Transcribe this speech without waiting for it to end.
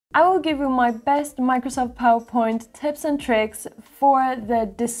I will give you my best Microsoft PowerPoint tips and tricks for the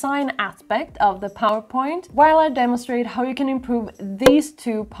design aspect of the PowerPoint, while I demonstrate how you can improve these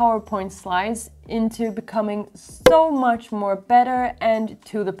two PowerPoint slides into becoming so much more better and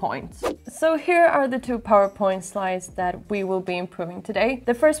to the point. So here are the two PowerPoint slides that we will be improving today.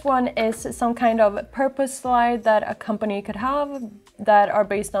 The first one is some kind of purpose slide that a company could have that are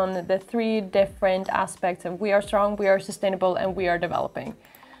based on the three different aspects of we are strong, we are sustainable, and we are developing.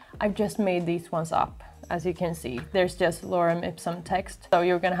 I've just made these ones up, as you can see. There's just lorem ipsum text, so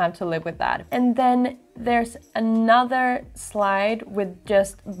you're gonna have to live with that. And then there's another slide with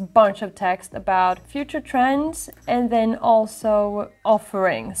just a bunch of text about future trends and then also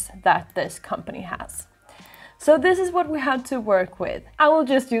offerings that this company has. So this is what we had to work with. I will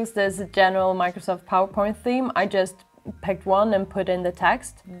just use this general Microsoft PowerPoint theme. I just picked one and put in the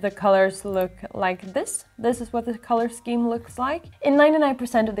text. The colors look like this. This is what the color scheme looks like. In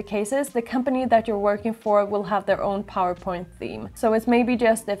 99% of the cases, the company that you're working for will have their own PowerPoint theme. So it's maybe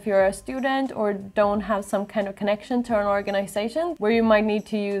just if you're a student or don't have some kind of connection to an organization where you might need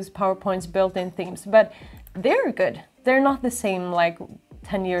to use PowerPoint's built-in themes, but they're good. They're not the same like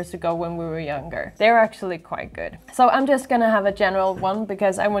 10 years ago when we were younger. They're actually quite good. So I'm just gonna have a general one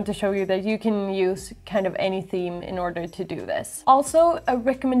because I want to show you that you can use kind of any theme in order to do this. Also, a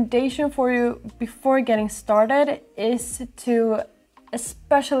recommendation for you before getting started is to,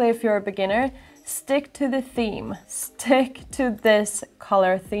 especially if you're a beginner, stick to the theme. Stick to this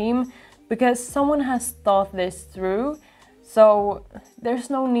color theme because someone has thought this through. So there's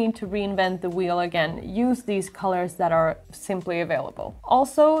no need to reinvent the wheel again. Use these colors that are simply available.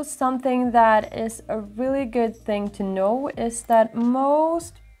 Also, something that is a really good thing to know is that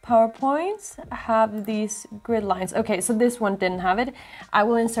most PowerPoints have these grid lines. Okay, so this one didn't have it. I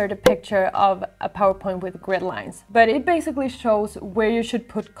will insert a picture of a PowerPoint with grid lines, but it basically shows where you should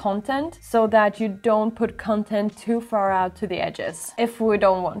put content so that you don't put content too far out to the edges, if we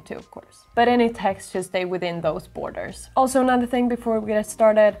don't want to, of course. But any text should stay within those borders. Also, another thing before we get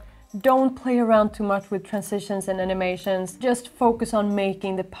started, don't play around too much with transitions and animations. Just focus on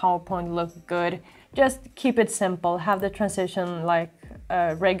making the PowerPoint look good. Just keep it simple. Have the transition like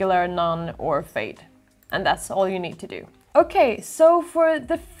regular, none, or fade. And that's all you need to do. Okay, so for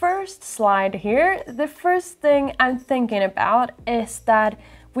the first slide here, the first thing I'm thinking about is that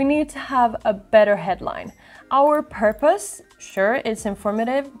we need to have a better headline. Our purpose, sure, it's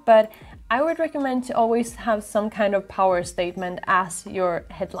informative, but I would recommend to always have some kind of power statement as your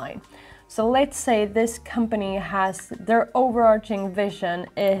headline. So let's say this company has their overarching vision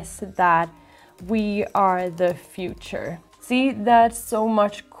is that we are the future. See, that's so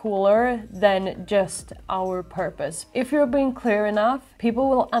much cooler than just our purpose. If you're being clear enough, people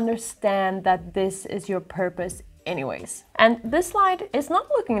will understand that this is your purpose anyways. And this slide is not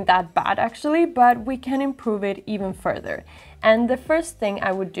looking that bad actually, but we can improve it even further. And the first thing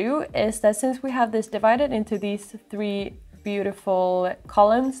I would do is that since we have this divided into these three beautiful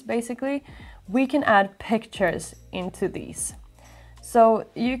columns, basically, we can add pictures into these. So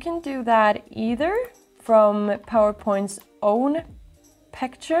you can do that either from PowerPoint's own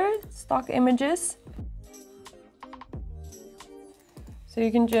picture, stock images. So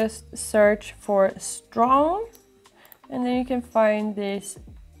you can just search for strong, and then you can find these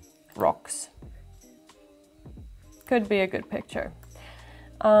rocks. Could be a good picture.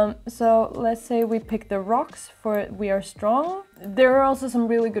 So let's say we pick the rocks for we are strong. There are also some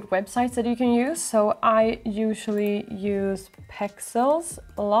really good websites that you can use. So I usually use Pexels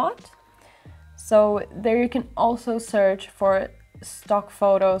a lot. So there you can also search for stock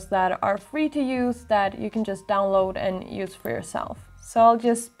photos that are free to use that you can just download and use for yourself. So I'll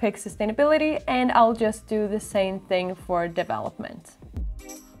just pick sustainability and I'll just do the same thing for development.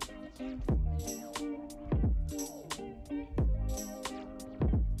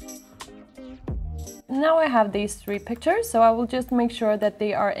 Now I have these three pictures, so I will just make sure that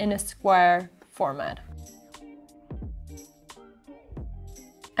they are in a square format.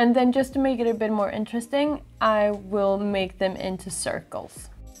 And then just to make it a bit more interesting, I will make them into circles.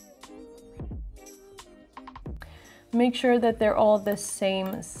 Make sure that they're all the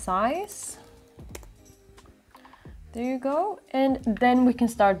same size. There you go. And then we can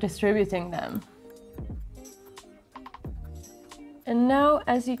start distributing them. And now,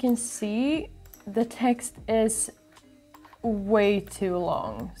 as you can see, the text is way too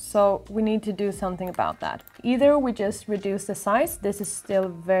long, so we need to do something about that. Either we just reduce the size. This is still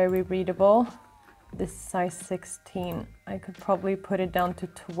very readable. This is size 16. I could probably put it down to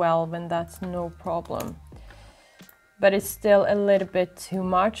 12 and that's no problem. But it's still a little bit too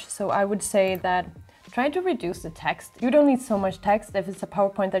much, so I would say that try to reduce the text. You don't need so much text if it's a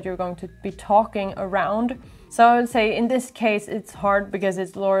PowerPoint that you're going to be talking around. So I would say in this case it's hard because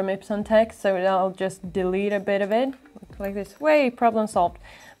it's lorem ipsum text, so I'll just delete a bit of it. Like this way, problem solved.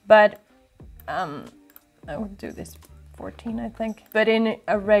 But I would do this 14, I think. But in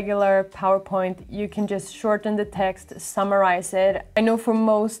a regular PowerPoint, you can just shorten the text, summarize it. I know for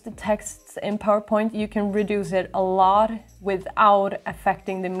most texts in PowerPoint, you can reduce it a lot without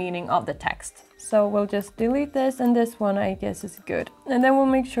affecting the meaning of the text. So we'll just delete this, and this one I guess is good. And then we'll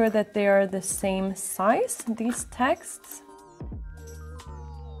make sure that they are the same size, these texts.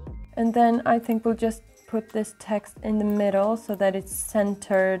 And then I think we'll just put this text in the middle so that it's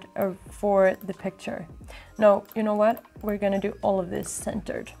centered for the picture. No, you know what? We're gonna do all of this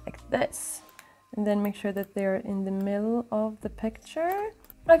centered like this. And then make sure that they're in the middle of the picture.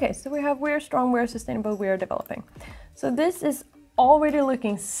 Okay, so we have we're strong, we're sustainable, we're developing. So this is already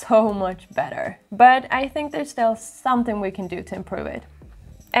looking so much better, but I think there's still something we can do to improve it.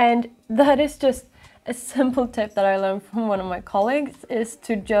 And that is just a simple tip that I learned from one of my colleagues, is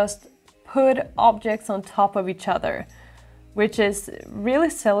to just put objects on top of each other, which is really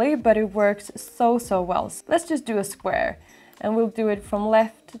silly, but it works so well. So let's just do a square, and we'll do it from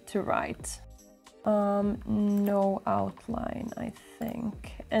left to right. No outline, I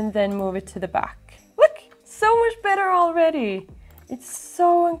think. And then move it to the back. Look, so much better already. It's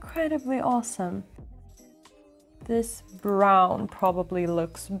so incredibly awesome. This brown probably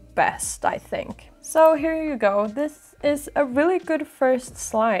looks best, I think. So here you go. This is a really good first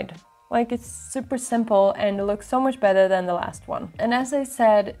slide. Like, it's super simple and it looks so much better than the last one. And as I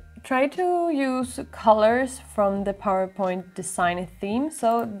said, try to use colors from the PowerPoint design theme.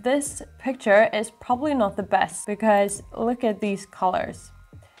 So this picture is probably not the best because look at these colors.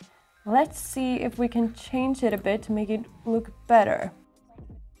 Let's see if we can change it a bit to make it look better.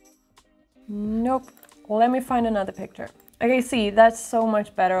 Nope. Let me find another picture. Okay, see, that's so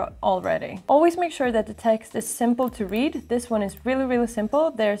much better already. Always make sure that the text is simple to read. This one is really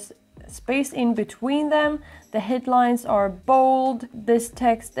simple. There's space in between them. The headlines are bold. This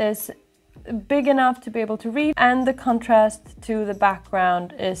text is big enough to be able to read, and the contrast to the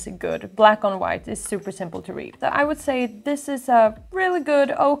background is good. Black on white is super simple to read. So I would say this is a really good,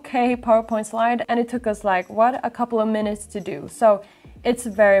 okay PowerPoint slide, and it took us like, what, a couple of minutes to do. So it's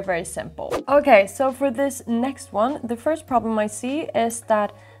very simple. Okay, so for this next one, the first problem I see is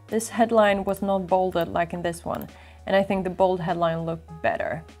that this headline was not bolded like in this one. And I think the bold headline looked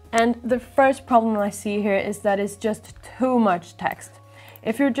better. And the first problem I see here is that it's just too much text.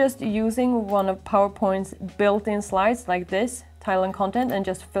 If you're just using one of PowerPoint's built-in slides like this, title and content, and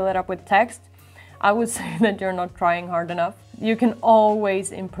just fill it up with text, I would say that you're not trying hard enough. You can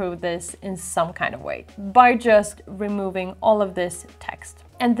always improve this in some kind of way by just removing all of this text.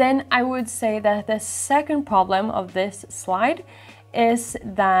 And then I would say that the second problem of this slide is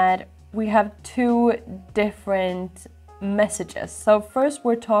that we have two different messages. So first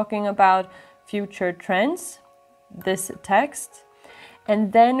we're talking about future trends, this text,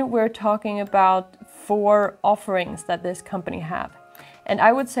 and then we're talking about 4 offerings that this company have. And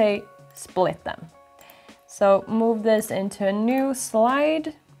I would say split them. So move this into a new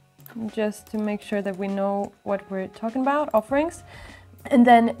slide just to make sure that we know what we're talking about, offerings. And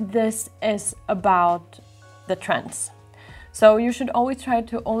then this is about the trends. So you should always try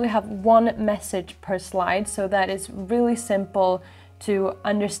to only have one message per slide, so that it's really simple to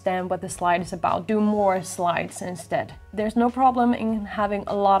understand what the slide is about. Do more slides instead. There's no problem in having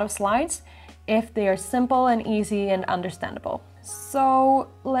a lot of slides if they are simple and easy and understandable. So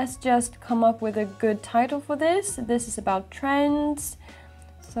let's just come up with a good title for this. This is about trends.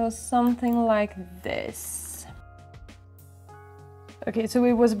 So something like this. Okay, so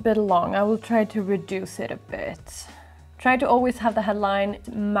it was a bit long. I will try to reduce it a bit. Try to always have the headline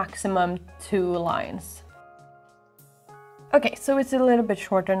maximum 2 lines. Okay, so it's a little bit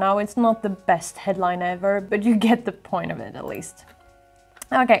shorter now. It's not the best headline ever, but you get the point of it at least.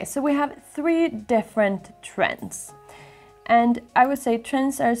 Okay, so we have 3 different trends. And I would say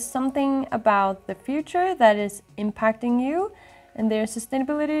trends are something about the future that is impacting you, and they're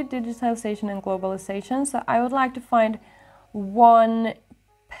sustainability, digitalization, and globalization. So I would like to find one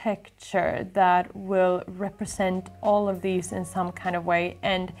picture that will represent all of these in some kind of way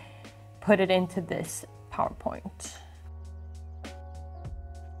and put it into this PowerPoint.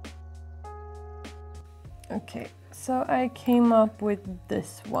 Okay, so I came up with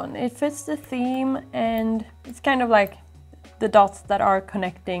this one. It fits the theme and it's kind of like the dots that are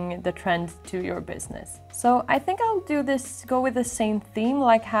connecting the trends to your business. So I think I'll go with the same theme,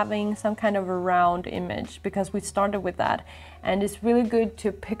 like having some kind of a round image, because we started with that. And it's really good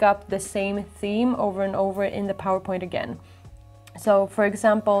to pick up the same theme over and over in the PowerPoint again. So for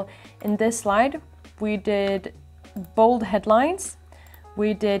example, in this slide, we did bold headlines,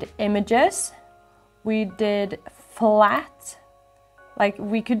 we did images, we did flat, like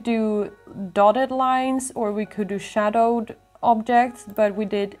we could do dotted lines or we could do shadowed objects, but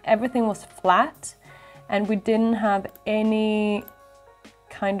everything was flat and we didn't have any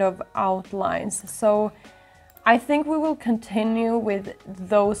kind of outlines. So I think we will continue with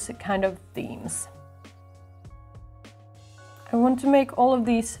those kind of themes. I want to make all of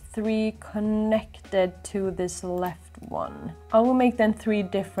these 3 connected to this left one. I will make them 3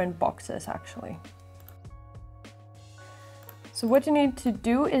 different boxes actually. So what you need to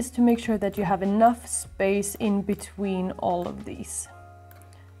do is to make sure that you have enough space in between all of these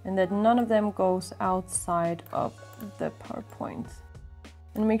and that none of them goes outside of the PowerPoint.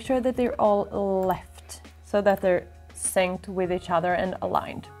 And make sure that they're all left so that they're synced with each other and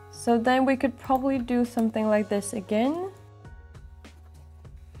aligned. So then we could probably do something like this again.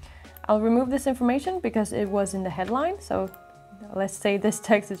 I'll remove this information because it was in the headline. So let's say this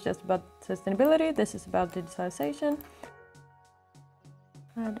text is just about sustainability, this is about digitalization.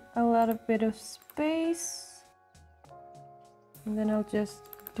 Add a bit of space. And then I'll just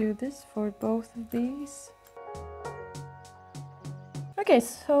do this for both of these. Okay,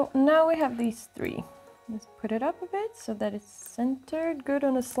 so now we have these 3. Let's put it up a bit so that it's centered good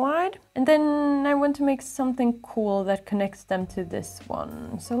on the slide. And then I want to make something cool that connects them to this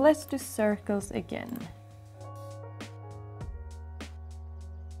one. So let's do circles again.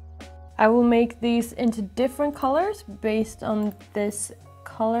 I will make these into different colors based on this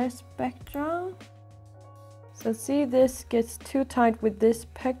color spectrum. So see, this gets too tight with this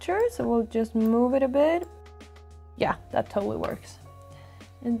picture, so we'll just move it a bit. Yeah, that totally works.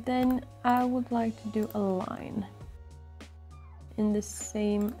 And then I would like to do a line in the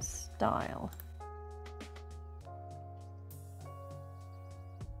same style.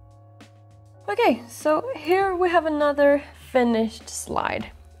 Okay, so here we have another finished slide.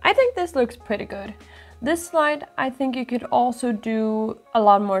 I think this looks pretty good. This slide, I think you could also do a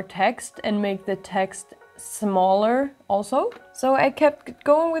lot more text and make the text smaller also. So I kept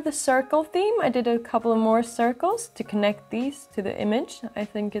going with the circle theme. I did a couple of more circles to connect these to the image. I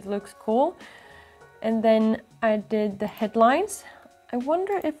think it looks cool. And then I did the headlines. I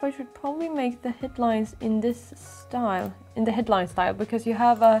wonder if I should probably make the headlines in this style, in the headline style, because you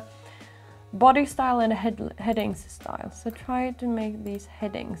have a body style and a headings style. So try to make these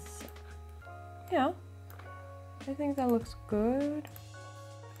headings. Yeah, I think that looks good.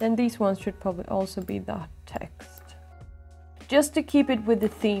 Then these ones should probably also be that text. Just to keep it with the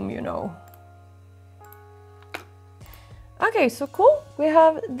theme, you know. Okay, so cool. We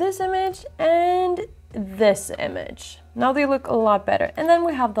have this image and this image. Now they look a lot better. And then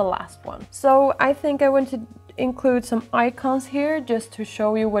we have the last one. So I think I want to include some icons here just to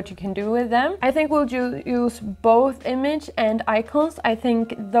show you what you can do with them. I think we'll use both image and icons. I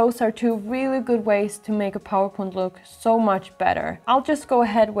think those are 2 really good ways to make a PowerPoint look so much better. I'll just go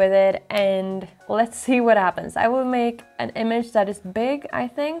ahead with it and let's see what happens. I will make an image that is big, I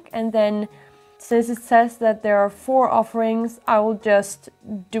think, and then since it says that there are 4 offerings, I will just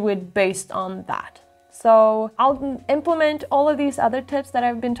do it based on that. So I'll implement all of these other tips that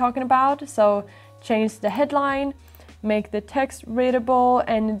I've been talking about. So change the headline, make the text readable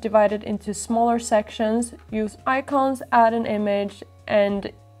and divide it into smaller sections, use icons, add an image,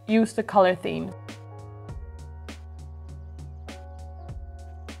 and use the color theme.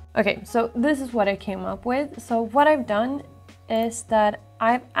 Okay, so this is what I came up with. So what I've done is that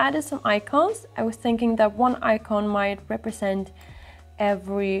I've added some icons. I was thinking that one icon might represent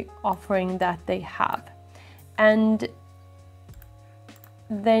every offering that they have. And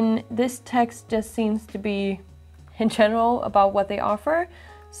then this text just seems to be in general about what they offer.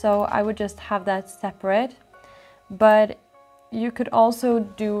 So I would just have that separate. But you could also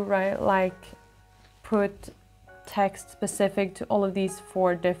do, right, like put text specific to all of these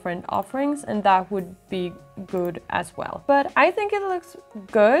 4 different offerings, and that would be good as well. But I think it looks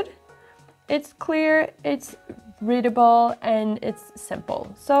good. It's clear, it's readable, and it's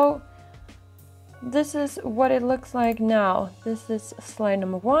simple. So this is what it looks like now. This is slide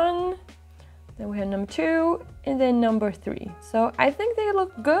number 1, then we have number 2, and then number 3. So I think they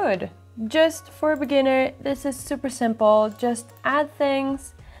look good. Just for a beginner, this is super simple. Just add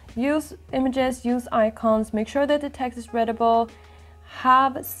things, use images, use icons, make sure that the text is readable,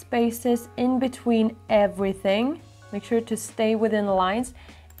 have spaces in between everything. Make sure to stay within the lines,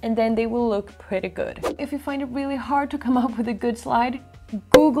 and then they will look pretty good. If you find it really hard to come up with a good slide,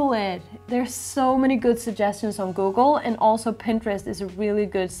 Google it. There's so many good suggestions on Google, and also Pinterest is a really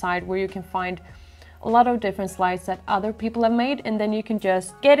good site where you can find a lot of different slides that other people have made, and then you can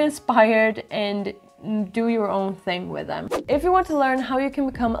just get inspired and do your own thing with them. If you want to learn how you can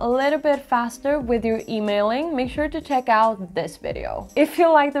become a little bit faster with your emailing, make sure to check out this video. If you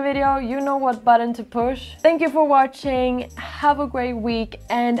like the video, you know what button to push. Thank you for watching, have a great week,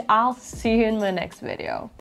 and I'll see you in my next video.